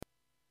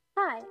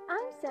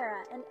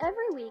Sarah, and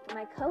every week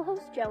my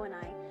co-host Joe and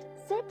I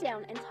sit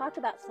down and talk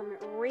about some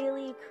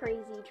really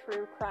crazy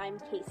true crime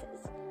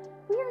cases.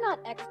 We are not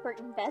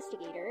expert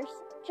investigators,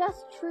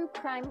 just true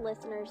crime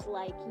listeners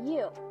like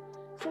you.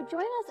 So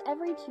join us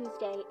every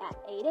Tuesday at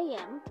 8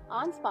 a.m.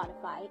 on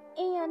Spotify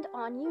and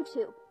on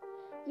YouTube.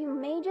 You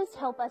may just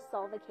help us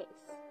solve a case.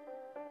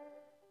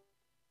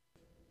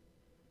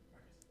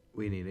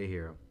 We need a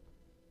hero.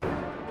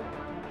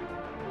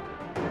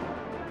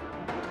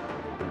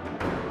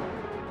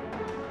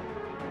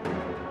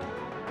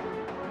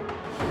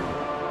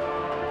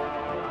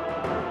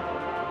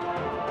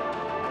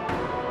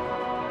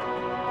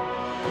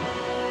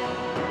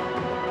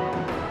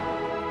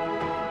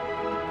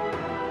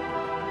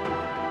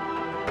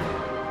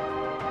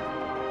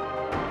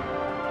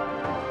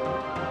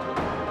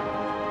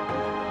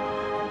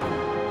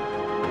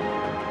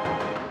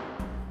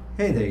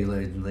 Hey there, you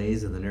ladies and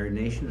ladies of the Nerd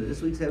Nation, of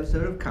this week's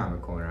episode of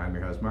Comic Corner. I'm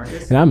your host,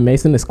 Marcus. And I'm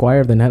Mason,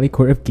 Esquire of the Nightly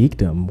Court of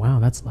Geekdom. Wow,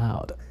 that's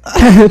loud.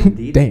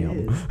 Indeed. Damn.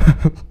 It is.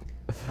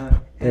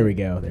 There we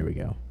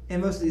go.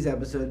 In most of these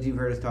episodes, you've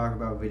heard us talk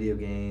about video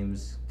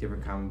games,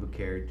 different comic book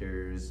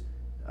characters,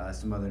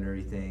 some other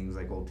nerdy things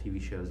like old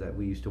TV shows that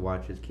we used to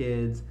watch as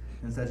kids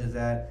and such as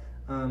that.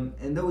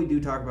 And though we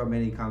do talk about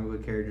many comic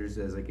book characters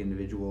as like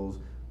individuals,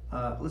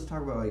 let's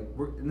talk about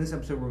in this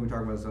episode we're going to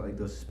talk about like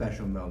those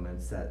special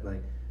moments that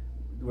like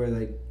where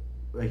like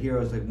a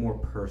hero is like more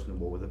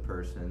personable with a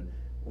person,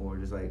 or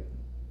just like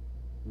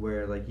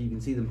where like you can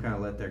see them kind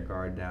of let their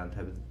guard down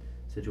type of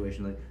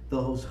situation, like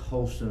those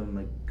wholesome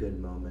like good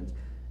moments.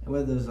 And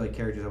whether those like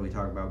characters that we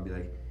talk about would be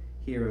like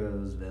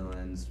heroes,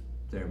 villains,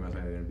 they're most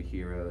likely going to be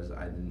heroes.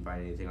 I didn't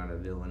find anything on a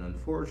villain,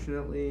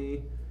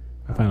 unfortunately.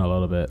 I found a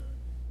little bit.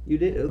 You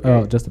did? Okay.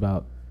 Oh, just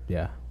about.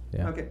 Yeah.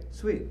 Okay,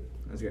 sweet.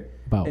 That's great.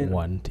 About and,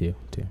 1, 2.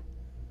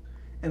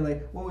 And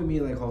like what we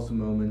mean like wholesome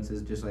moments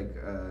is just like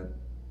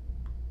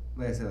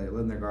I said, like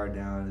letting their guard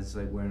down. It's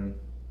like when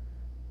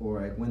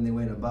they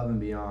went above and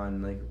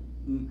beyond, like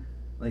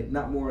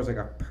not more as like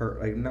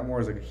not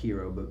more as like a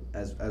hero, but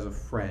as a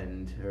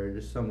friend or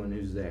just someone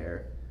who's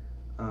there.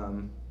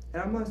 And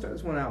I'm gonna start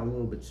this one out a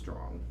little bit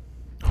strong.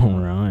 All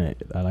right,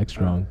 I like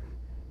strong.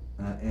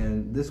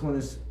 And this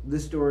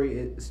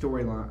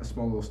storyline, a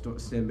small little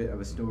snippet of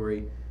a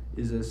story,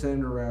 is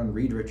centered around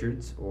Reed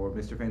Richards, or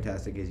Mr.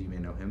 Fantastic, as you may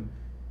know him.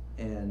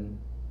 And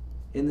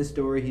in the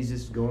story, he's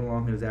just going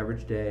along his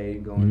average day,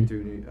 going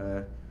through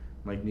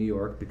New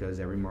York, because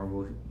every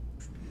Marvel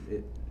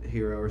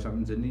hero or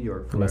something's in New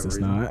York for Unless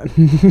whatever it's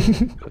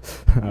reason.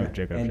 not. I'm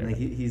joking. And like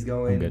he's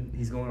going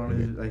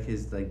on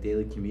his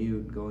daily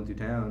commute, going through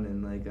town,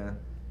 and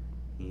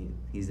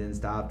he's then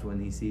stopped when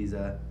he sees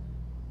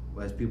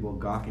as people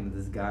gawking at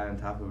this guy on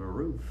top of a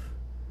roof.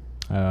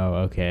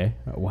 Oh, okay.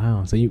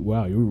 Wow. So you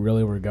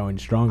really were going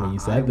strong when you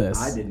said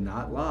this. I did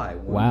not lie.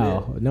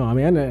 Wow. Bit. No, I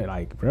mean, I know,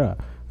 like, bruh.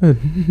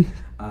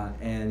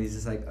 And he's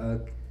just like,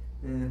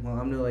 well,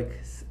 I'm no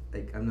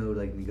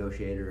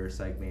negotiator or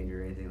psych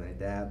major or anything like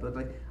that, but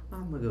like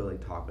I'm gonna go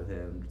like talk with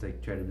him, just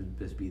like try to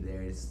just be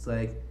there. And it's just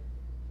like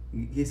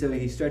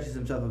he stretches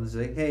himself up and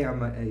says like, hey,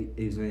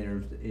 he's gonna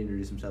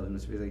introduce himself, and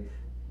he's like,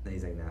 then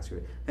he's like, nah, screw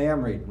it. Hey,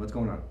 I'm Reed. What's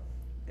going on?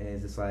 And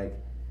it's just like,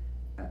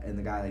 and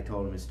the guy like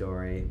told him his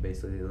story,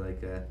 basically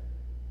like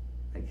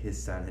his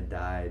son had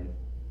died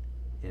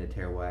in a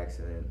terrible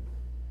accident,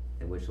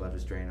 and which left a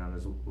strain on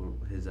his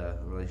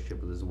relationship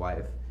with his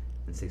wife.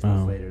 And 6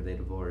 months later, they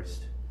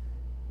divorced,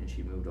 and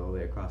she moved all the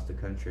way across the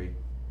country.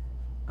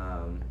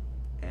 And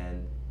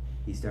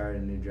he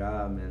started a new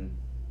job, and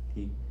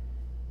he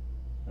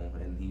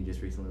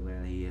just recently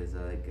learned that he has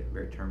a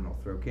very terminal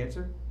throat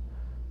cancer.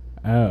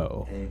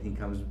 Oh. And he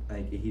comes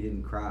he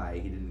didn't cry,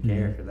 he didn't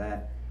care for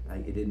that.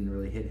 It didn't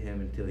really hit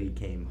him until he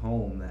came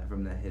home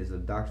from his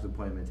doctor's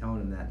appointment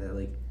telling him that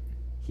like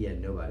he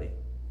had nobody.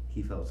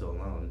 He felt so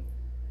alone.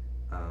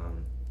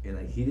 And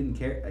like he didn't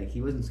care, like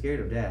he wasn't scared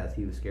of death,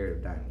 he was scared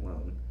of dying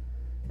alone.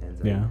 And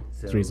so,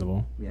 it's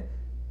reasonable. Yeah.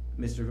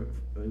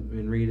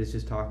 And Reed is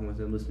just talking with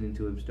him, listening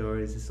to his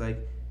story. It's just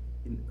like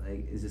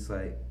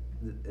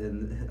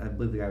and I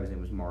believe the guy's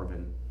name was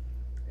Marvin.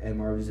 And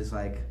Marvin's just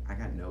like, I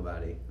got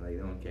nobody, like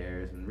no one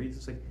cares. And Reed's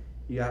just like,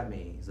 you got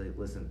me. He's like,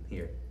 listen,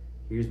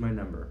 here's my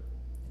number.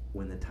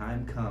 When the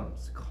time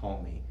comes,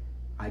 call me.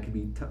 I could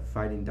be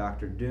fighting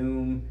Dr.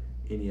 Doom,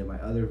 any of my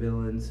other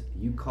villains.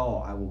 You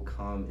call, I will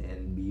come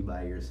and be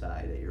by your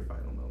side at your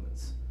final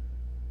moments.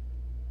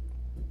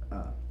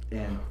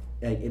 And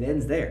like it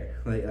ends there.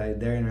 Like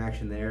their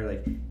interaction there.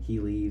 Like he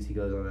leaves, he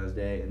goes on his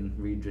day, and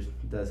Reed just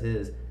does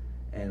his.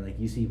 And like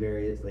you see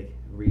various like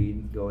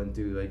Reed going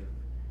through like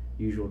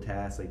usual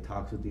tasks, like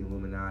talks with the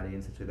Illuminati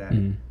and such like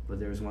that. But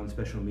there was one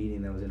special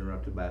meeting that was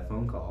interrupted by a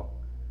phone call,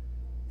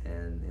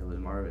 and it was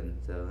Marvin.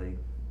 So like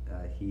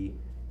he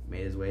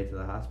made his way to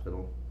the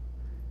hospital,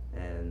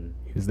 and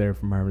he was there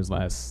for Marvin's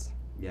last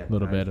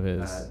little bit of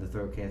his. The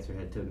throat cancer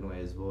had taken away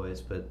his voice,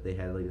 but they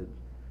had like a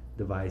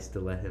device to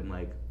let him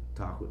like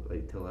talk with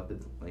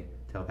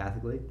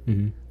telepathically,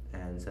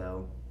 and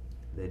so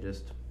they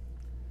just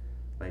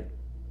like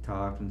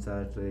talked and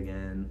such.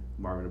 Again,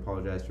 Marvin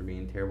apologized for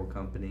being terrible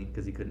company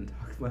because he couldn't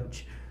talk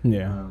much.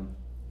 Yeah.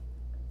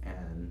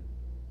 And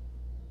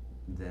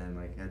then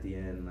like at the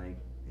end, like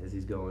as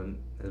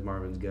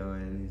Marvin's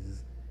going,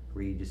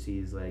 Reed just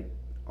sees like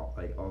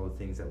all the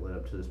things that led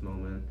up to this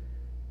moment,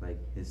 like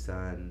his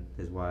son,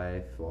 his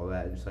wife, all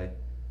that, and just like,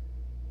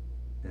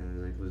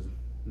 and like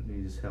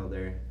he just held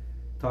there,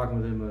 talking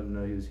with him, letting him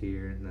know he was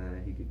here and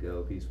that he could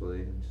go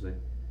peacefully, and just like,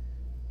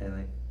 and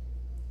like.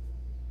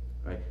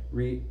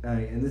 Right,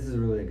 and this is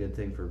really a good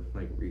thing for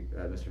like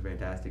Mr.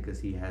 Fantastic because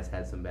he has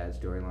had some bad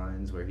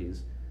storylines where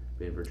he's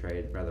been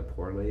portrayed rather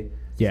poorly.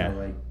 Yeah. So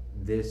like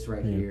this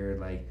right here,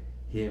 like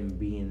him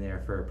being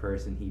there for a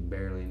person he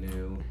barely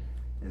knew,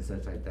 and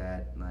such like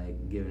that,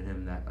 like giving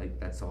him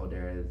that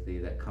solidarity,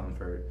 that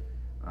comfort,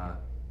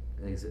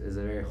 is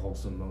a very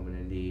wholesome moment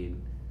indeed.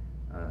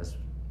 I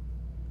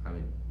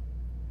mean,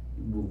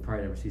 we'll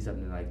probably never see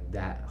something like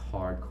that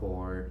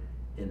hardcore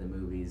in the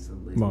movies.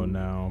 At least Well,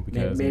 no,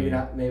 because maybe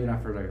not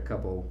for like a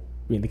couple.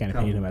 I mean, they kind of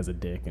painted him as a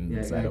dick and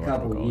a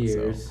couple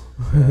years.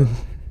 So.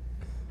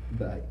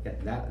 But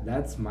yeah,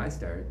 that's my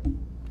start.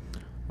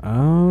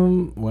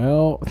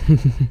 Well,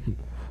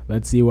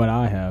 let's see what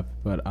I have.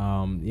 But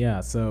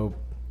yeah. So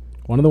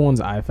one of the ones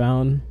I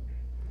found,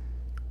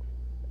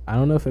 I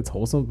don't know if it's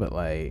wholesome, but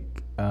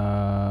like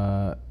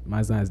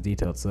mine's not as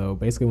detailed. So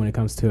basically, when it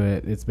comes to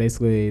it, it's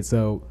basically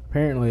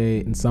apparently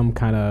in some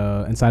kind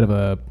of inside of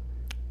a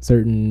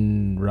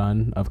certain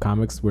run of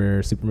comics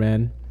where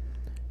Superman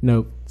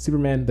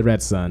the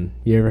Red Sun.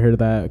 You ever heard of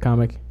that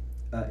comic?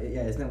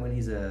 Yeah, isn't that when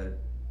he's a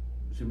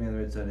Superman the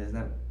Red Sun? Isn't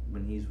that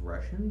when he's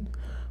Russian?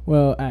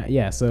 Well,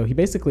 yeah. So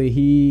basically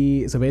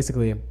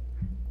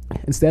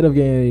instead of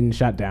getting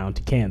shot down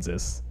to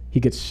Kansas, he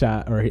gets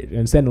shot, or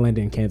instead of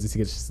landing in Kansas,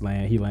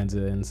 he lands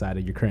inside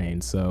of Ukraine.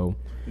 So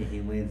yeah,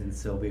 he lands in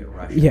Soviet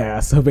Russia. Yeah.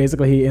 So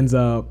basically, he ends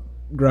up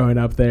growing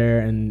up there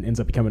and ends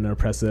up becoming an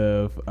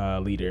oppressive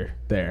leader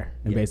there.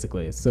 And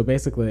basically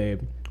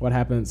what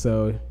happens,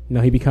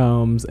 he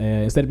becomes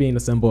instead of being a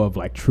symbol of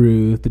like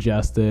truth,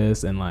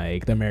 justice, and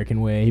like the American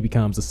way, he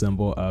becomes a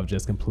symbol of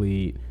just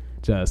complete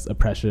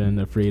oppression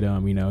of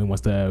freedom. He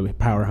wants to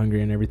power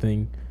hungry and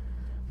everything.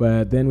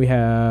 But then we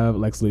have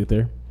Lex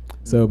Luthor.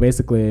 So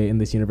basically, in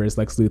this universe,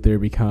 Lex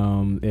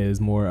Luthor is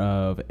more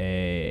of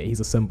he's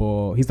a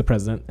symbol. He's the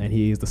president, and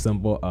he's the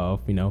symbol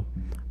of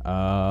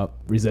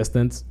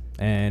resistance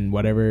and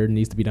whatever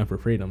needs to be done for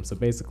freedom. So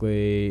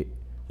basically,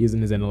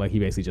 using his intellect, he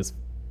basically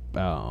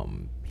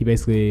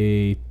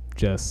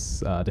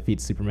just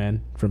defeats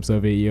Superman from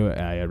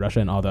Soviet Russia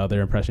and all the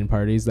other oppression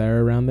parties that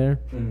are around there.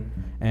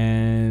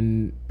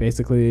 And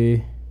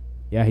basically,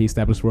 yeah, he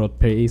established world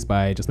peace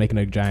by just making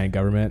a giant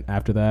government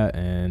after that,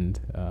 and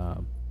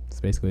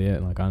that's basically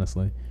it. Like,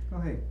 honestly.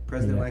 Oh hey,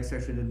 President Lex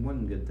actually did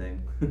one good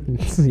thing.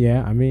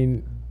 Yeah, I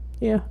mean,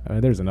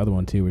 there's another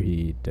one too where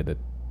he did it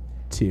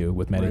too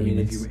with metahumans.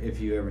 I mean, if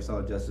you ever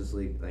saw Justice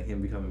League, like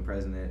him becoming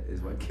president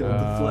is what killed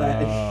the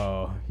Flash.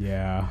 Oh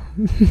yeah,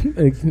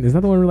 is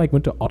that the one where like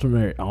went to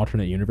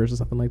alternate universe or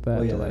something like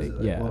that?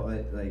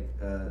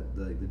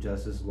 The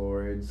Justice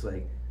Lords,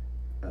 like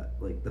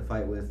the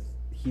fight with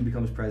he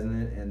becomes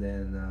president and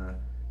then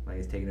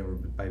is taken over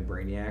by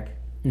Brainiac.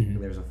 Mm-hmm.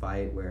 And there's a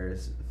fight where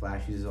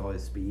Flash uses all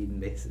his speed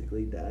and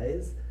basically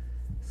dies.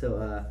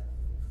 So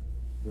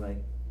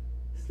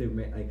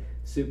Superman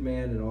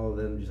and all of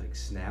them just like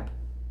snap.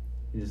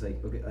 You're just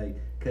like, okay,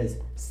 cause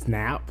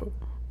snap.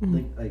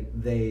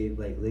 They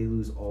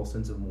lose all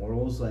sense of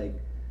morals. Like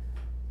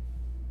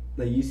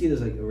you see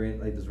those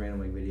those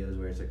random videos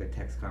where it's like a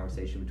text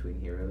conversation between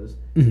heroes.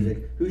 Mm-hmm. It's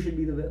like who should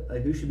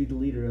be the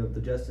leader of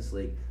the Justice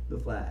League? The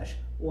Flash.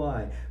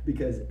 Why?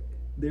 Because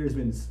there's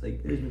been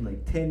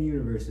 10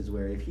 universes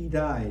where if he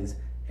dies,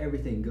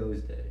 everything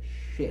goes to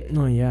shit.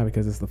 Oh yeah,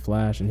 because it's the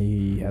Flash and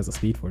he has a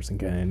Speed Force and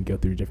can go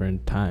through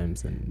different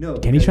times. And no,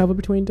 can he travel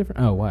between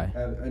different? Oh, why?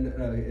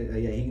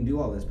 Yeah, he can do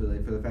all this,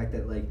 but for the fact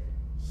that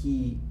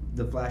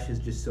the Flash is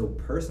just so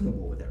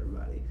personable with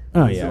everybody.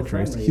 Oh yeah, true.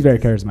 He's very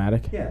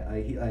charismatic. Yeah,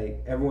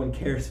 everyone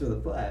cares for the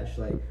Flash.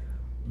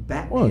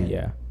 Batman. Well,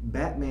 yeah.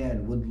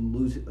 Batman would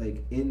lose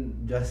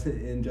in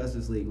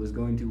Justice League was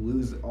going to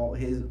lose all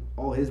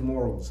his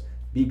morals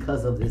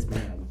because of this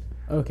man.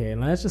 Okay,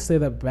 and let's just say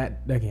that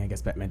I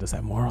guess Batman does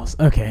have morals.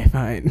 Okay,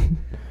 fine.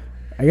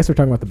 I guess we're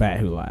talking about the Bat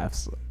who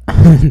laughs.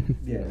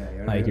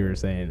 Like you were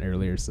saying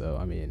earlier. So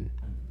I mean.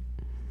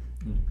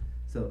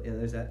 So yeah,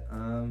 there's that.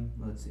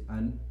 Let's see.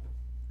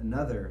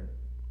 Another.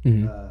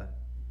 Mm-hmm.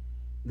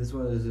 This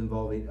one is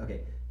involving.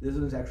 Okay, this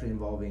one's actually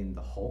involving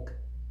the Hulk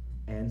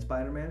and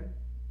Spider-Man.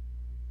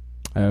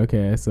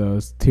 Okay, so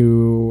it's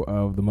two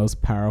of the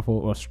most powerful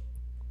or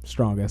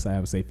strongest, I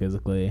would say,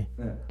 physically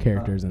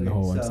characters in the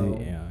whole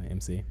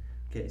MC.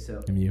 Okay,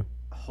 so MU.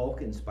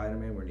 Hulk and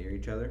Spider-Man were near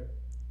each other,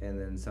 and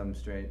then something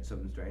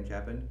strange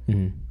happened.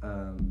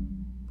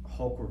 Mm-hmm.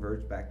 Hulk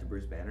reverts back to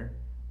Bruce Banner,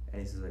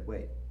 and he says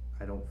wait,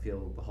 I don't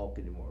feel the Hulk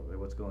anymore.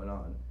 What's going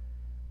on?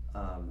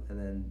 And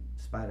then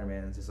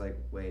Spider-Man's just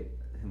wait,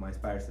 my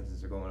spider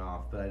senses are going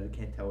off, but I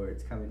can't tell where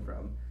it's coming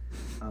from.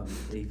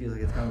 He feels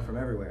like it's coming from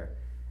everywhere.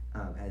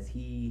 as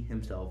he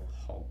himself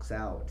hulks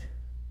out.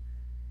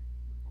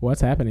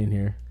 What's happening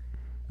here?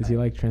 Is he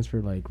like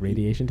transferred like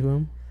radiation to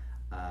him?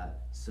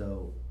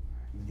 So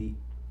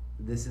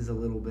this is a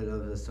little bit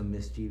of some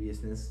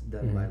mischievousness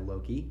done by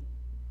Loki,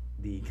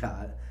 the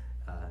god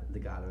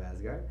of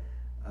Asgard,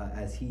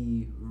 as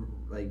he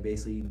like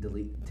basically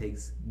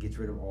gets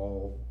rid of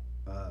all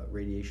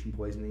radiation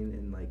poisoning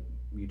and like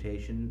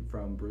mutation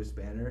from Bruce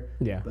Banner.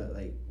 Yeah. But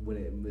like when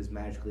it was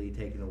magically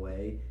taken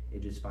away,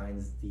 it just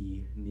finds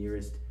the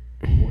nearest.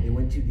 It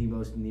went to the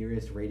most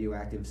nearest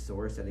radioactive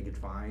source that it could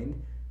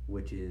find,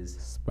 which is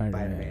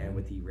Spider-Man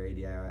with the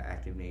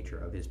radioactive nature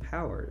of his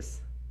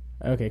powers.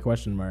 Okay,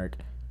 question mark.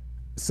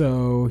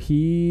 So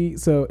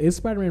is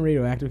Spider-Man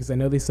radioactive? Because I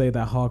know they say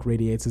that Hulk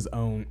radiates his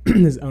own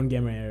his own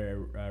gamma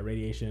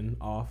radiation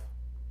off,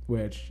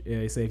 which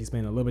they say if you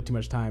spend a little bit too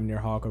much time near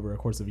Hulk over a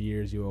course of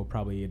years, you will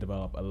probably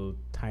develop a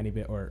tiny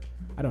bit, or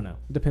I don't know.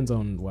 It depends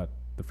on what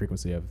the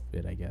frequency of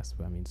it, I guess.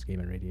 But I mean, it's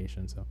gamma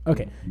radiation. So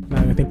okay,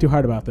 not gonna think too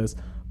hard about this.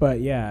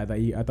 But yeah,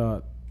 I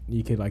thought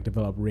you could like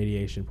develop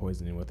radiation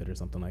poisoning with it or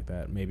something like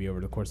that, maybe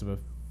over the course of a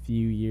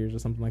few years or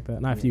something like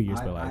that. Not a few years,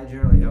 but like I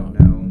generally don't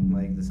know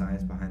like the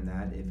science behind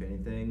that, if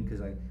anything, because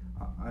like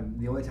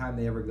the only time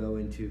they ever go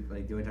into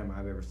like the only time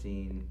I've ever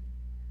seen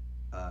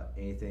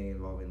anything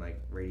involving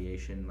like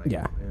radiation like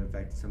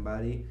affecting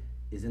somebody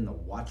is in the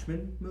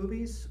Watchmen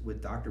movies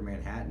with Dr.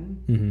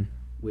 Manhattan,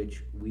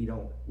 which we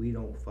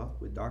don't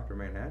fuck with Dr.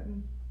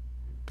 Manhattan.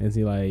 Is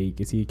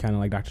he kind of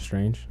like Doctor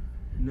Strange?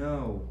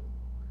 No,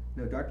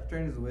 Doctor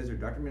Strange is a wizard.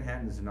 Dr.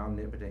 Manhattan is an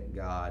omnipotent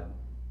god.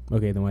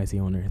 Okay, then why is he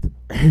on Earth?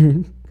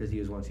 Because he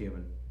was once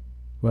human.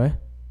 What?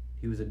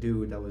 He was a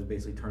dude that was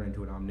basically turned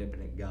into an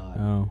omnipotent god.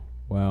 Oh,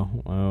 well,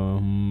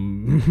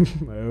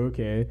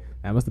 okay.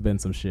 That must have been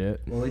some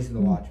shit. Well, at least in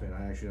The Watchmen.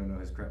 I actually don't know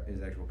his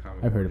actual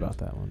comic. I've heard about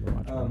that one, The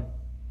Watchmen.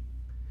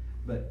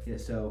 But, yeah,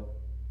 so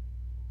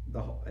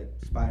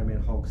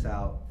Spider-Man hulks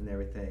out and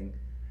everything,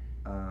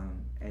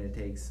 and it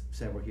takes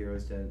several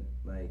heroes to,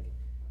 like,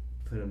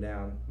 put him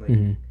down.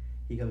 Like,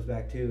 he comes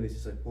back too. He's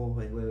just like, whoa,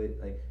 wait,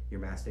 like your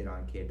mask stayed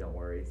on, kid. Don't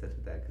worry, such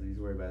with that, because he's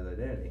worried about his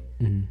identity.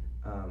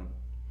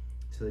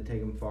 So they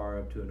take him far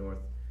up to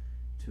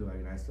like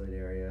an isolated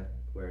area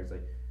where it's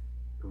like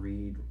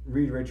Reed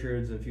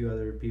Richards and a few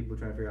other people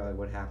trying to figure out like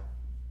what happened.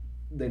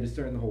 They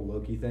discern the whole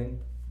Loki thing,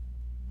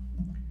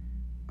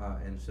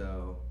 and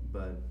so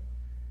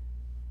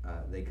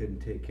they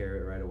couldn't take care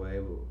of it right away.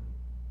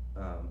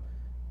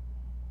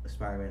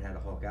 Spider-Man had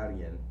to Hulk out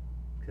again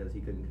because he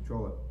couldn't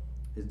control it.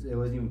 It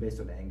wasn't even based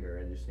on anger.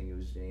 I just think it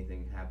was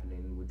anything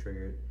happening would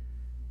trigger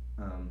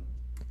it.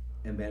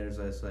 And Banner's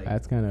just like...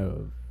 That's kind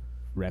of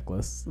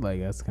reckless. Like,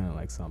 that's kind of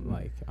like something,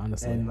 like,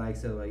 honestly. And, like,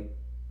 so, like,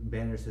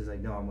 Banner says,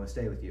 like, no, I'm going to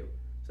stay with you.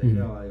 It's like,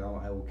 no, like,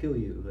 I will kill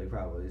you. Like,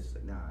 probably. It's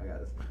like, nah, I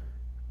got this.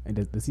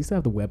 And does he still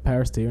have the web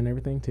powers, too, and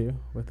everything, too,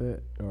 with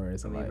it? Or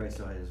is it like... if I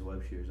still had his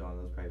web shooters on,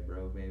 those probably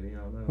broke, maybe. I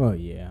don't know. Well,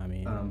 yeah, I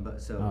mean...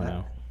 But so I don't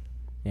know.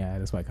 Yeah,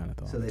 that's what I kind of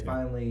thought. So they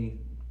finally...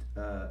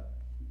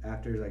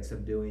 after like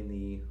subduing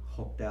the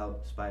hulked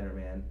out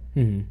Spider-Man,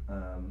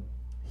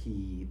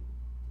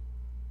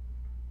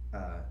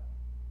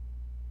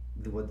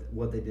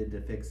 what they did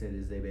to fix it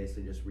is they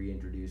basically just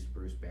reintroduced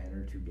Bruce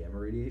Banner to gamma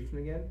radiation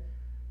again,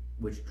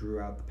 which drew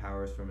out the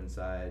powers from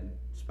inside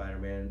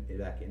Spider-Man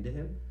back into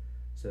him.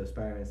 So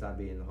Spider-Man stopped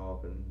being the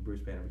Hulk, and Bruce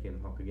Banner became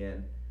the Hulk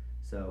again.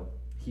 So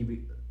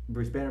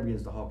Bruce Banner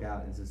begins to Hulk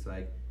out, and it's just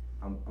like,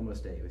 I'm gonna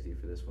stay with you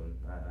for this one.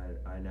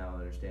 I now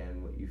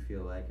understand what you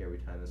feel like every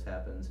time this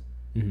happens.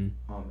 And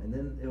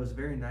then it was a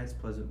very nice,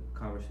 pleasant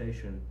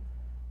conversation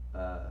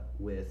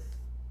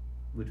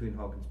between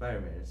Hulk and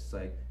Spider-Man. It's just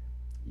like,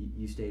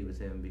 you stayed with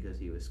him because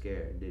he was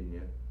scared, didn't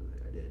you? I was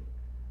like, I did.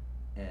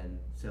 And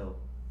so,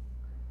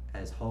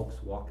 as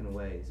Hulk's walking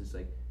away, it's just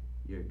like,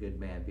 you're a good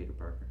man, Peter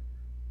Parker.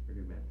 You're a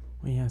good man.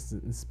 Well, yeah, it's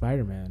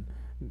Spider-Man.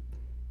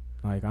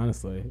 Like,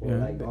 honestly. Well,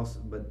 yeah. like,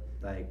 also, but,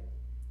 like,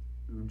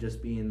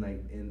 just being,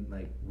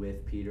 like,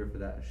 with Peter for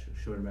that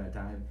short amount of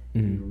time,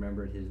 he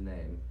remembered his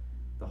name.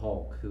 The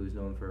Hulk, who is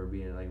known for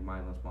being like a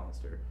mindless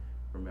monster,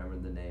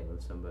 remembered the name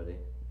of somebody,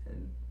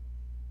 and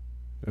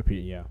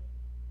yeah.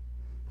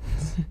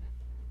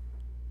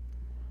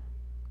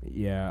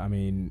 Yeah, I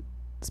mean,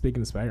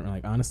 speaking of Spider-Man,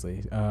 like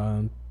honestly,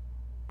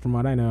 from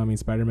what I know, I mean,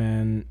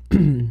 Spider-Man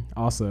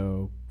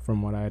also,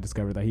 from what I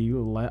discovered, that he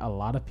let a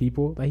lot of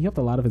people, that he helped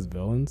a lot of his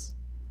villains.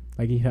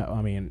 Like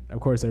I mean,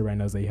 of course, everybody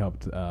knows that he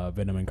helped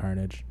Venom and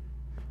Carnage.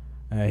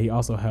 He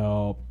also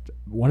helped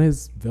one of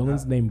his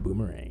villains named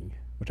Boomerang,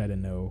 which I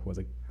didn't know was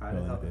a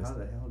villain of his. How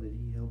the hell did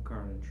he help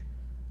Carnage?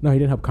 No, he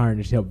didn't help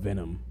Carnage. He helped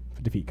Venom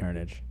defeat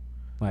Carnage.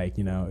 Like,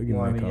 you know.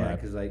 Well, I mean, yeah,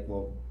 because, like,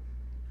 well,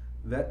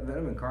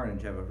 Venom and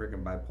Carnage have a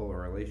freaking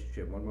bipolar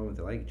relationship. One moment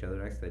they like each other,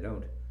 next they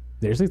don't.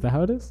 Seriously, is that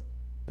how it is?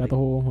 That the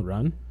whole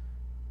run?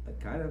 Like,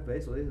 kind of,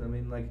 basically. I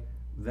mean, like,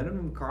 Venom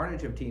and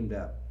Carnage have teamed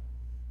up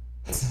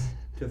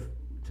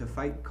to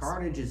fight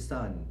Carnage's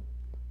son.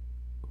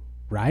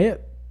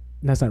 Riot?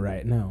 That's not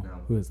Riot. No.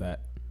 Who is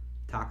that?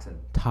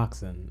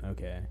 Toxin.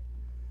 Okay.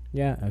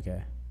 Yeah.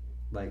 Okay.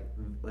 Like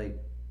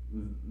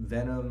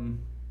Venom.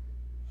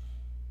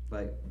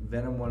 like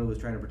Venom was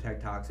trying to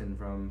protect Toxin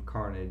from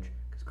Carnage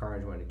because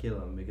Carnage wanted to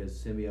kill him because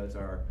symbiotes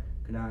are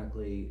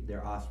canonically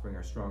their offspring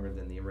are stronger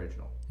than the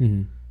original.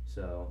 Mm-hmm.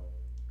 So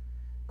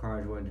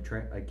Carnage wanted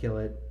to kill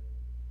it.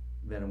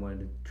 Venom wanted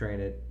to train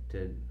it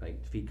to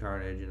like defeat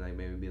Carnage and like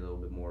maybe be a little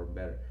bit more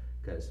better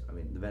because I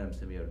mean the Venom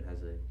symbiote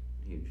has a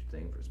huge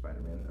thing for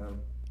Spider-Man.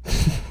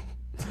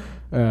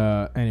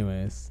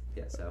 Anyways.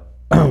 Yeah. So.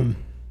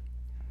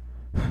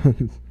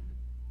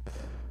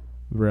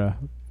 Bruh.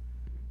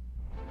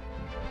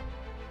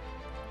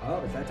 Oh,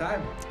 it's that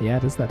time. Yeah,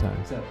 it is that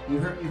time. So you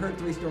heard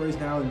 3 stories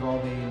now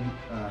involving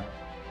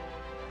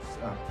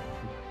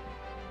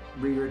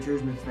Reed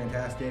Richards, Mr.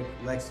 Fantastic,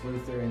 Lex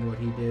Luthor, and what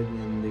he did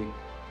in the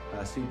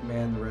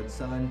Superman, the Red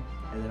Sun,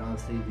 and then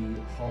obviously the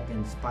Hulk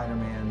and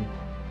Spider-Man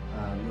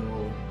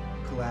little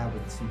collab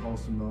with some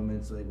wholesome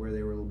moments, like where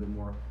they were a little bit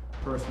more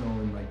personal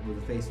and like with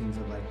the facings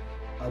of like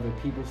other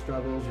people's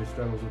struggles or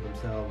struggles with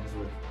themselves.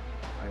 With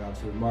like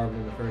obviously with Marvel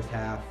in the first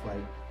half,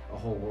 like a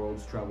whole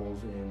world's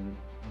troubles in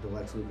the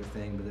Lex Luthor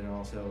thing, but then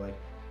also like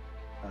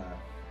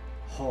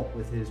Hulk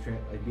with his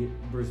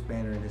Bruce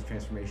Banner and his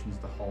transformations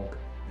to Hulk,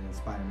 and then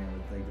Spider-Man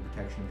with like the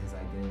protection of his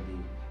identity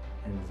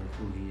and with like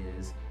who he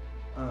is.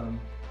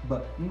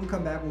 But when we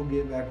come back, we'll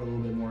get back with a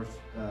little bit more,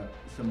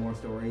 some more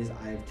stories.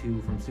 I have 2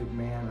 from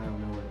Superman. I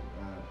don't know what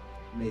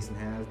Mason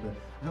has, but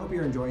I hope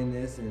you're enjoying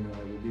this, and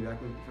we'll be back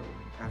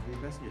after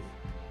these messages.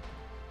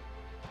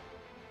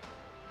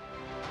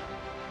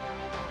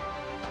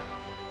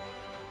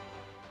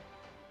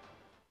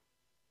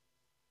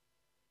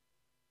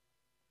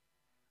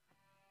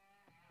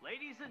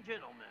 Ladies and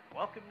gentlemen,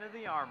 welcome to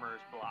the Armor's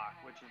Block,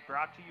 which is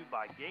brought to you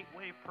by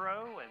Gateway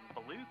Pro and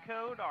Blue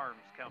Code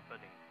Arms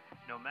Company.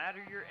 No matter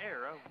your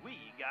era, we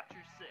got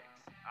your 6.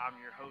 I'm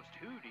your host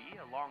Hootie,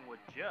 along with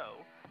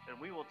Joe, and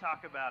we will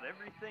talk about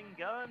everything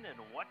gun and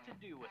what to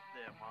do with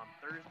them on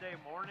Thursday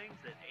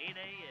mornings at 8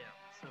 a.m.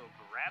 So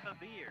grab a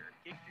beer,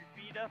 kick your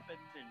feet up, and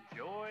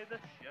enjoy the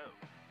show.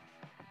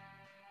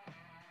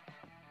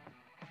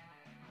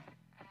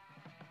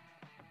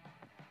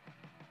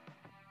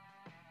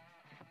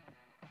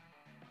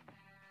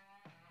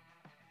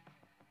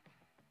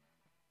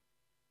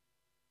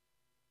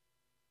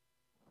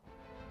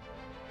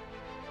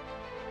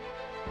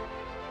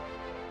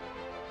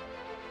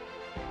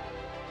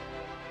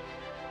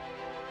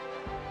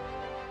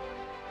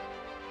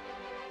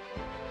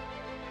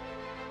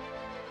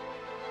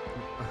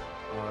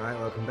 Alright,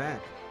 welcome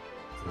back to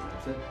this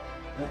episode.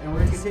 And we're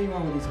going to continue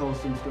on with these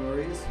wholesome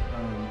stories.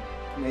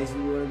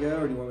 Mason, you want to go,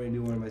 or do you want me to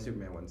do one of my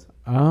Superman ones?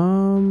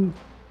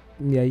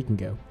 Yeah, you can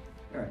go.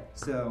 Alright,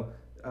 so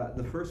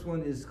the first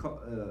one is,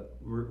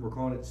 we're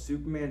calling it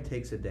Superman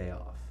Takes a Day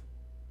Off.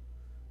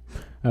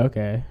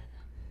 Okay.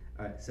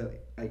 Alright, so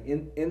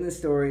in this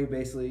story,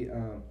 basically,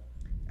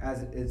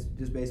 as it's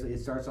just basically, it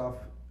starts off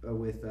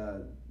with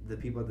the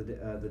people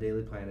at the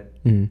Daily Planet.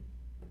 Mm-hmm.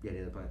 Yeah,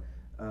 Daily Planet.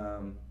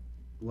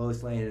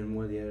 Lois Lane and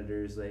one of the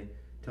editors, they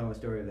tell a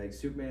story of like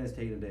Superman has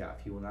taken a day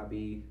off. He will not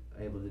be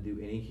able to do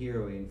any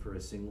heroing for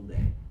a single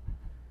day.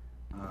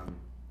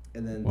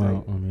 And then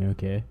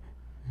okay.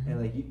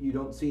 And like you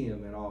don't see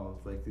him at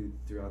all like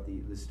throughout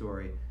the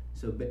story.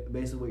 So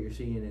basically what you're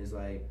seeing is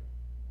like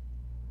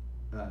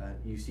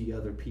you see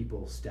other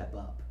people step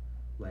up,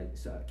 like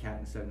a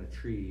cat stuck in a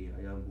tree,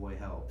 a young boy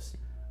helps,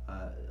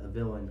 a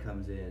villain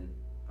comes in,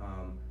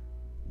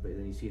 but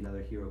then you see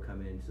another hero come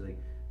in. So like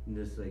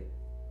just like,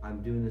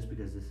 I'm doing this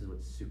because this is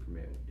what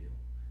Superman would do,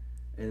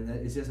 and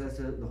that's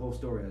the whole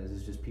story.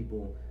 It's just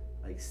people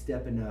like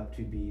stepping up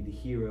to be the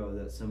hero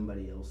that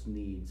somebody else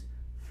needs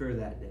for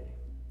that day,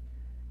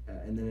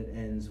 and then it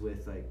ends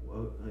with like,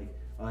 well, like,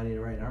 oh, I need to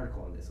write an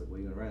article on this. Like, what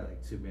are you gonna write?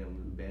 Like,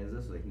 Superman bans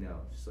this? Like,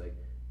 no, just like,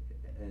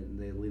 and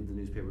they leave the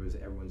newspaper as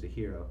everyone's a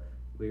hero.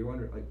 But you're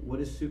wondering, like, what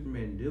is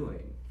Superman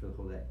doing for the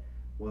whole day?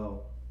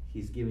 Well,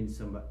 he's giving a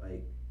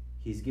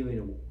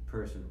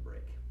person a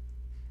break.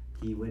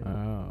 He went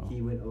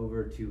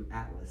over to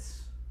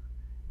Atlas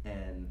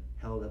and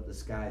held up the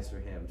skies for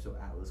him so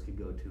Atlas could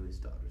go to his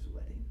daughter's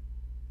wedding.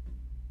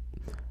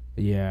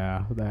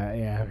 Yeah,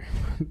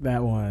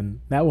 that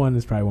one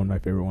is probably one of my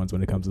favorite ones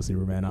when it comes to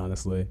Superman,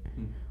 honestly.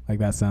 Like,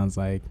 that sounds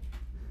like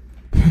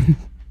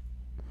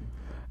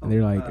and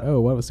they're like,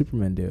 oh, what would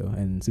Superman do?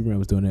 And Superman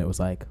was doing it. It was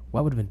like,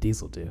 what would Vin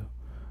Diesel do?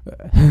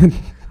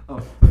 Oh,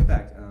 fun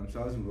fact. So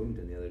I was in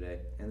Bloomington the other day,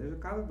 and there's a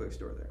comic book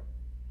store there.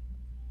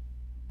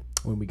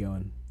 When we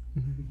going?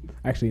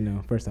 Actually,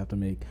 no. First, I have to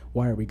make.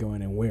 Why are we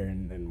going, and where,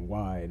 and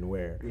why, and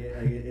where?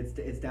 Yeah,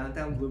 it's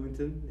downtown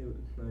Bloomington.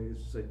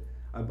 It's just like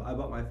I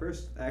bought my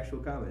first actual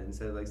comic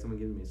instead of like someone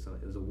giving me some.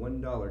 It was a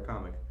 $1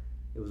 comic.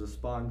 It was a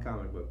Spawn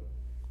comic book.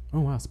 Oh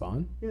wow,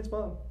 Spawn. Yeah,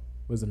 Spawn.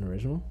 Was it an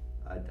original?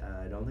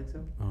 I don't think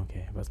so.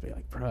 Okay, I must be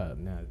like, bruh,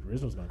 no, the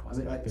original's gonna cost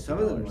like $50. Some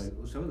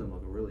of them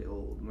look really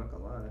old. I'm not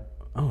gonna lie.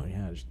 Oh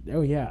yeah.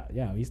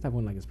 We used to have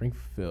one like in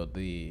Springfield,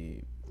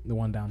 the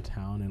one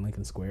downtown in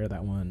Lincoln Square.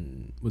 That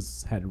one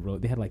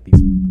they had like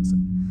these.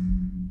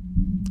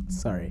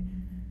 Sorry,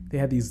 they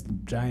had these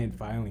giant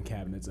filing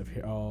cabinets of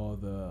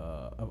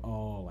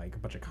all like a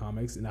bunch of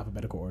comics in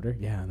alphabetical order.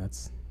 Yeah, and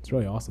it's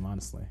really awesome,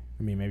 honestly.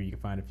 I mean, maybe you can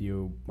find a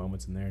few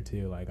moments in there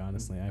too. Like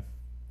honestly,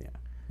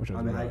 wish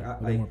I was a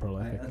little more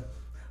prolific.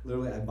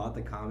 Literally, I bought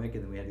the comic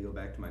and then we had to go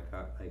back to my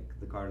car,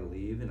 the car to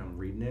leave, and I'm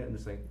reading it. I'm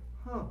just like,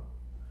 huh.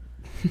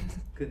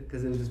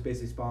 Because it was just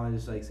basically Spawn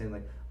just like saying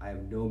like, I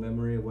have no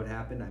memory of what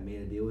happened. I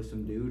made a deal with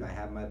some dude. I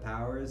have my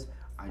powers.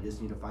 I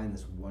just need to find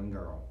this one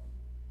girl.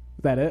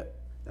 Is that it?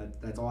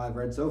 That's all I've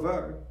read so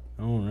far.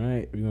 All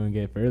right, we're gonna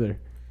get further.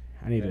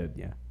 I need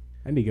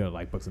to go to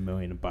like Books A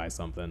Million and buy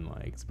something,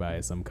 like buy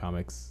some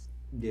comics,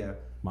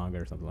 manga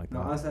or something like that.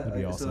 No, honestly, that'd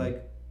be awesome. So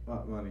like,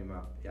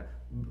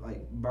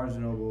 like Barnes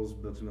and Noble's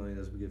Books A Million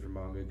does be good for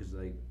manga because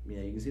like you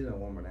can see that at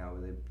Walmart now,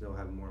 but they'll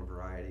have more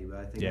variety. But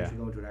I think you should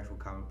go to an actual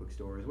comic book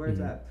store. Is where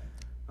it's at.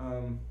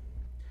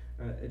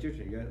 It's your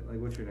turn. You got, like,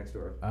 what's your next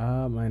story?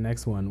 My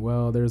next one.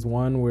 Well, there's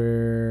one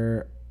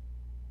where,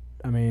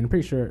 I mean, I'm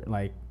pretty sure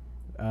like,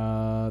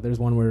 there's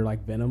one where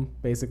like Venom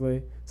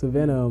basically. So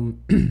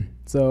Venom,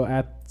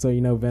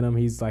 Venom,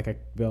 he's like a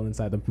villain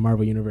inside the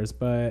Marvel universe,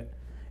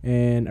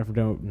 and I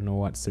don't know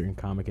what certain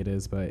comic it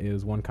is, but it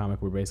was one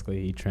comic where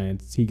basically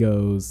he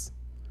goes.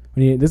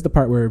 This is the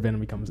part where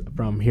Venom goes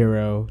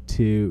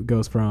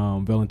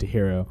from villain to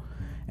hero.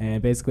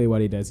 And basically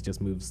what he does, he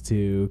just moves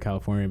to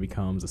California and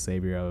becomes a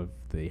savior of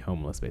the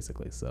homeless,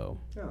 basically. So,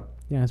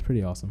 yeah, it's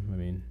pretty awesome. I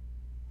mean...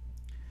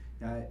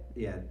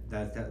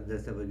 that's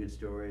definitely a good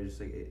story.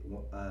 Just like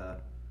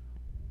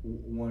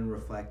one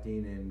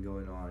reflecting and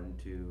going on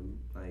to,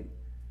 like,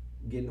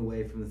 getting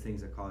away from the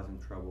things that cause him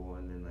trouble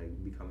and then,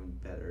 like, becoming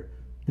better.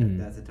 Mm-hmm.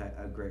 That's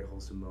a great,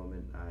 wholesome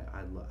moment.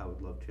 I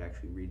would love to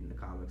actually read in the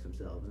comics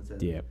themselves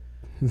instead. Yeah.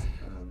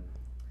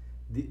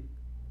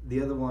 The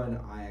other one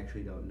I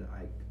actually don't know.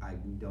 I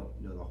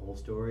don't know the whole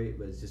story,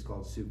 but it's just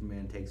called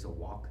Superman Takes a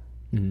Walk.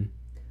 Mm-hmm.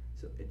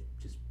 So it's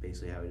just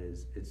basically how it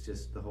is. It's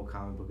just the whole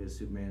comic book is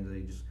Superman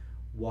like just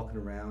walking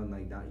around,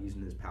 like not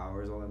using his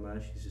powers all that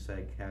much. He's just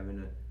like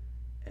having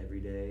a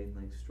everyday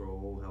like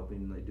stroll,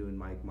 helping like doing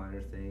minor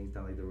things,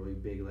 not like the really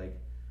big like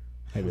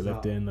maybe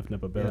lifting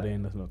up a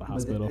building, lifting up the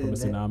hospital from a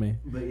tsunami.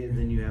 But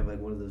then you have like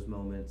one of those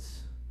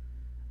moments.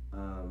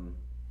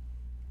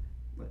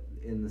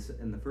 In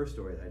the first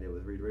story that I did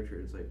with Reed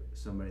Richards, like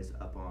somebody's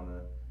up on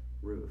a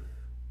roof,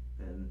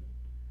 and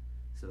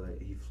so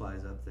like he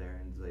flies up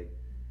there and like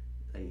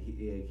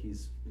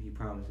he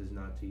promises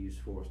not to use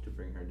force to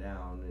bring her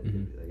down.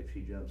 Mm-hmm. If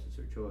she jumps, it's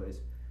her choice,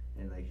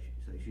 and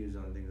she was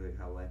on things like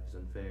how life is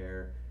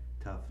unfair,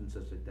 tough, and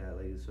such like that.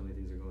 Like so many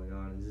things are going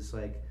on. It's just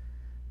like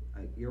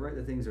you're right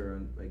that things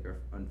are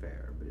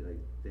unfair, but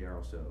like they are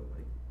also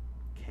like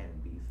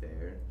can be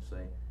fair. It's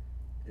like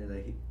and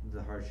like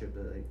the hardship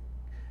that like.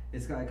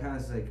 It's kind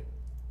of like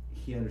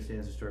he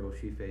understands the struggle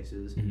she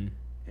faces, mm-hmm.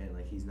 and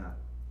like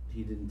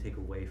he didn't take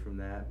away from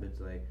that, but it's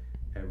like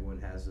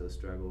everyone has those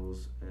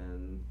struggles,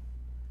 and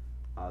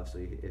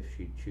obviously if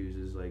she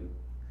chooses like,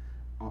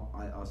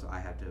 I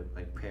have to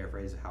like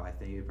paraphrase how I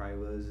think it probably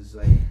was. It's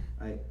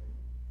like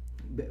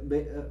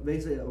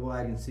basically what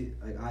I can see,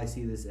 like I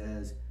see this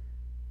as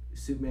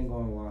Superman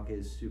going on a walk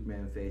is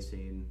Superman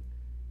facing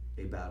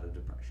a bout of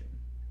depression,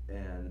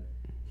 and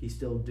he's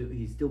still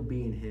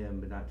being him,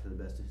 but not to the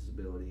best of his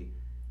ability.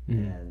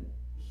 Mm-hmm. And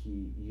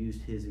he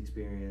used his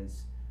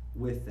experience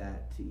with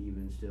that to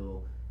even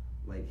still,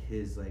 like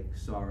his like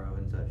sorrow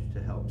and such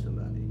to help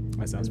somebody.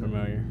 That sounds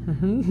familiar.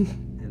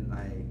 And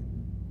I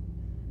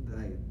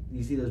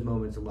you see those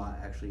moments a lot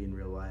actually in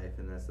real life,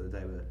 and that's the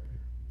type of,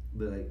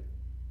 but like,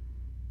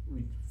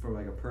 from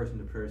like a person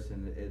to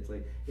person, it's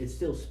like it's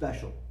still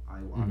special.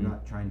 I'm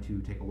not trying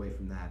to take away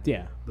from that.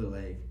 Yeah. But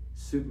like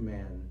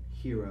Superman,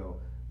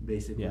 hero,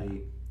 basically.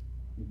 Yeah.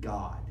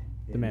 God,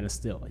 the Man of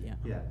Steel, yeah,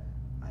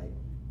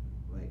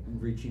 like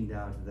reaching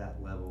down to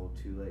that level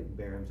to like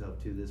bear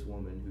himself to this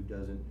woman who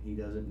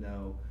doesn't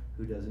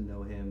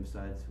know him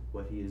besides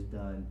what he has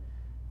done,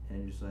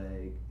 and just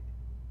like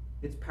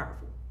it's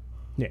powerful.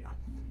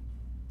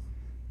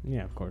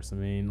 Yeah, of course. I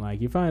mean, like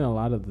you find a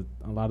lot of the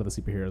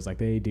superheroes like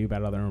they do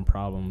battle their own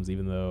problems,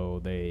 even though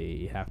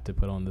they have to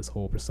put on this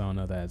whole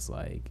persona that's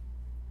like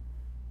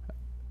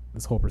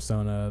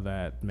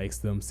that makes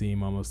them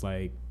seem almost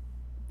like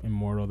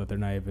immortal, that they're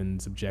not even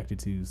subjected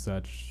to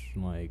such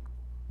like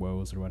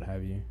woes or what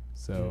have you.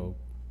 So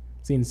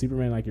seeing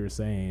Superman, like you were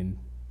saying,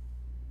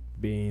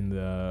 being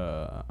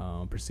the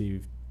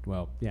perceived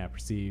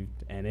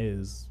and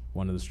is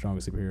one of the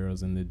strongest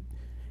superheroes in the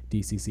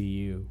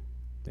DCCU,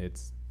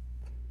 it's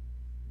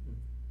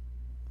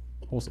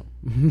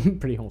wholesome.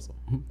 Pretty wholesome.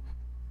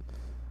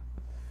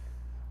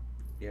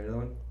 You have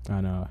another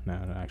one?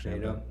 No, actually.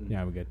 Yeah,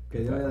 yeah, we're good.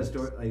 Okay, the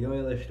only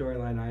other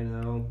storyline I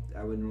know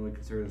I wouldn't really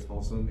consider this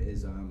wholesome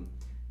is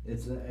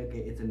it's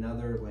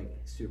another like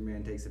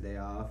Superman takes a day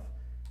off.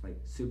 Like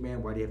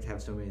Superman, why do you have to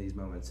have so many of these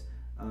moments?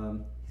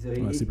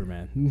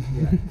 Superman.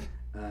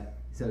 Yeah.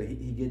 So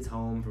he gets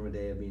home from a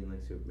day of being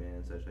like Superman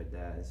and such like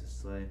that. It's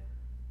just like,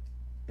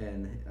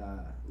 and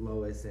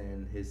Lois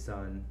and his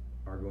son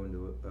are going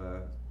to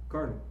a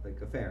carnival, like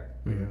a fair,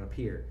 like on a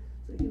pier.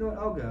 So you know what?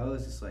 I'll go.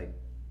 It's just like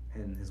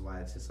And his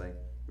wife's just like,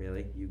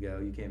 really? You go?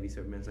 You can't be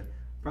Superman? It's like,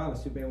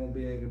 promise, Superman won't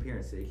be making an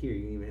appearance today. Here,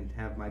 you can even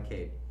have my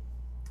cape.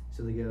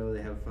 So they go,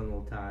 they have a fun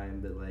little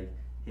time, but like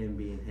him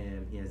being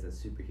him, he has that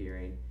super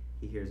hearing.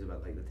 He hears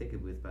about like the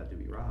ticket booth about to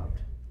be robbed.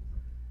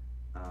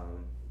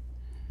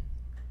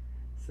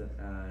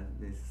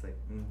 It's just like,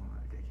 I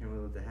can't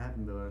really let that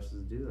happen, but what I'm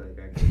supposed to do? Like,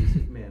 I can't be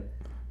Superman.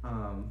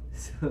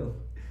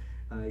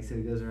 So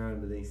he goes around,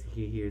 but then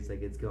he hears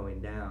like it's going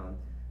down.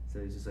 So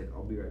he's just like,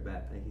 I'll be right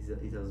back. Like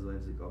he tells his wife,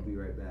 he's like, I'll be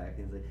right back.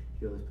 And he's like,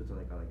 he always puts on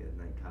like a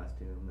night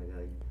costume,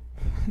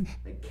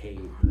 like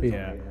cape.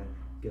 Yeah.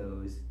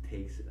 Goes,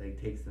 takes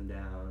them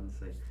down.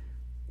 It's like,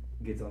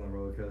 gets on the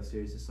roller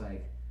coaster. He's just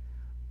like,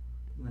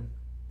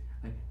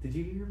 did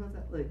you hear about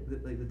that?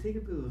 Like the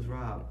ticket booth was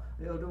robbed.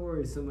 Like, oh, don't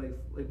worry. Some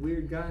like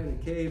weird guy in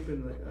a cape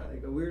and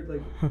like a weird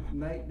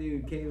night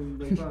dude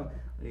came and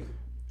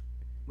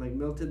like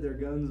melted their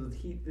guns with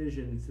heat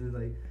vision. So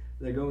like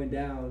they're going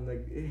down.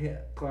 Like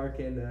Clark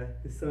and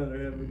his son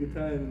are having a good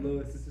time, and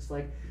Lois is just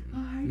like,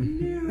 I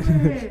knew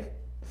it.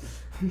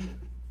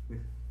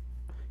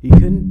 He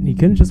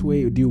couldn't just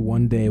do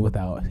one day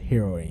without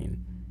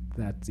heroin.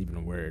 That's even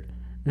a word.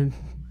 That's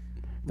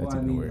well,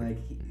 even a word. Like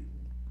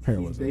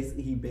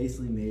he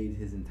basically made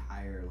his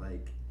entire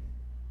life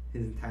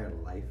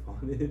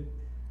on it.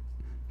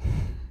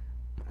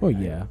 Well,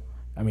 yeah.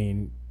 I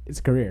mean, it's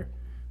a career.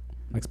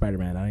 Like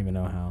Spider-Man, I don't even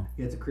know how.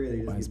 Yeah, it's a career that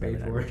he doesn't get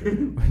paid for.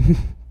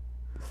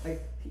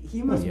 Like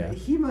he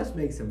must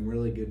make some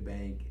really good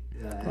bank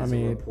as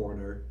a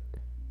reporter.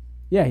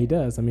 Yeah, he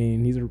does. I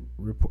mean, he's a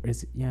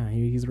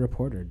he's a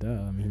reporter. Duh.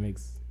 I mean, he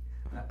makes.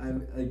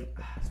 I'm like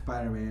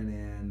Spider-Man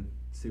and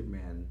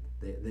Superman.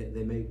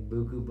 They make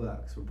buku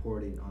bucks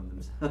reporting on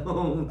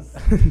themselves.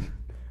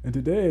 And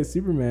today,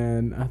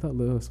 Superman. I thought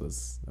Lewis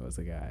was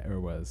the guy, or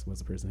was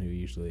the person who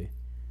usually.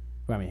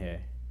 Well, I mean,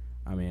 hey,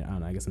 I don't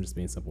know. I guess I'm just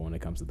being simple when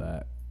it comes to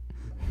that.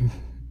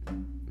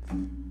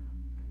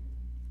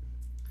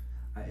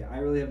 I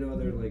really have no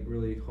other like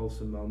really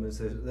wholesome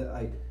moments.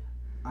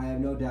 I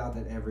have no doubt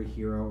that every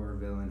hero or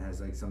villain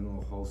has like some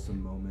little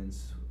wholesome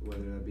moments,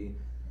 whether that be,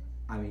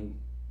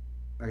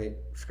 okay,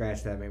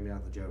 scratch that, maybe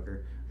not the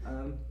Joker.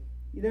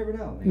 You never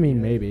know.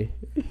 Maybe.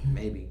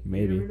 Maybe.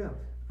 You never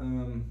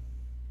know.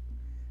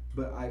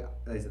 But like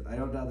I said, I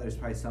don't doubt there's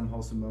probably some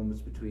wholesome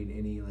moments between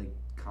any like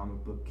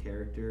comic book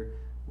character,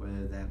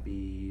 whether that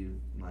be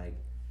like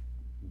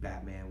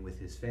Batman with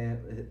his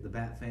the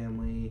Bat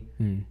family,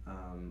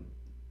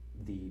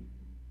 the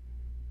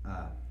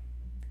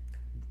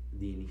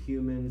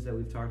Inhumans that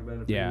we've talked about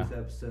in a previous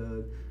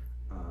episode.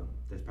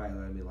 There's probably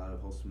going to be a lot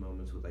of wholesome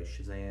moments with like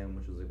Shazam,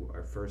 which was like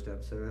our first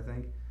episode, I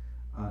think,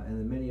 and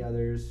then many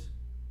others,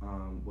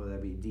 whether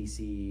that be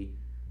DC,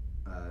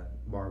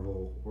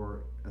 Marvel,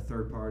 or a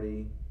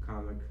third-party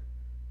comic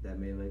that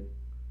may like,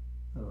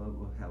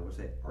 we'll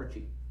say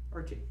Archie.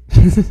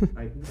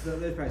 Like, so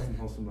there's probably some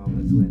wholesome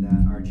moments when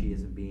Archie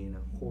isn't being a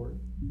whore.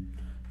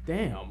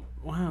 Damn!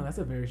 Wow, that's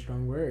a very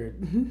strong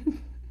word.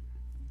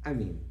 I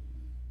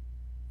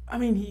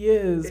mean, he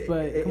is,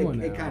 but come on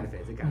now. It kind of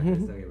fits. Don't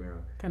get me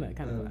wrong. Kind of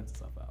finds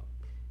itself out.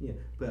 Yeah,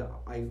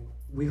 but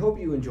we hope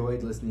you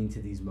enjoyed listening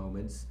to these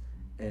moments,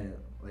 and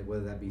like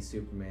whether that be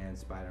Superman,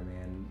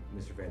 Spider-Man,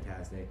 Mr.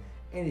 Fantastic,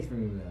 any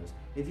from those.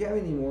 If you have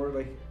any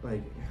more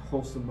like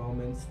wholesome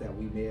moments that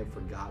we may have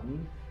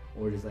forgotten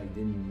or just like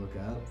didn't look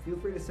up, feel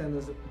free to send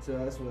those to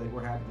us.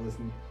 We're happy to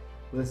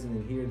listen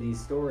and hear these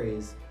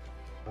stories,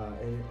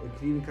 and it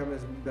could even come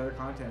as better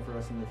content for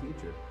us in the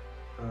future.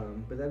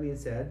 But that being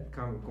said,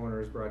 Comic Corner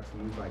is brought to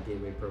you by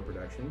Gateway Pro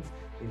Productions.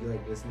 If you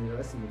like listening to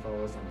us, you can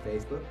follow us on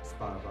Facebook,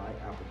 Spotify,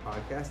 Apple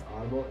Podcasts,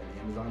 Audible, and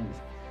Amazon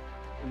Music.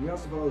 And you can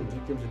also follow the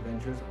Geekdom's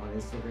Adventures on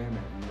Instagram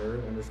at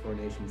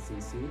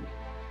nerd_nationcc.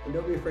 And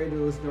don't be afraid to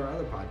listen to our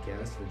other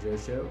podcasts, The Joe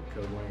Show,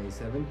 Code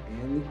 187,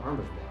 and The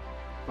Armors Block.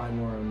 Find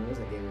more on those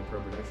at Gateway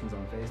Pro Productions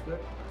on Facebook.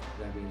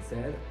 That being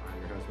said, I'm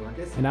your host,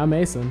 Marcus. And I'm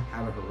Mason.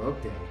 Have a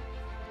heroic day.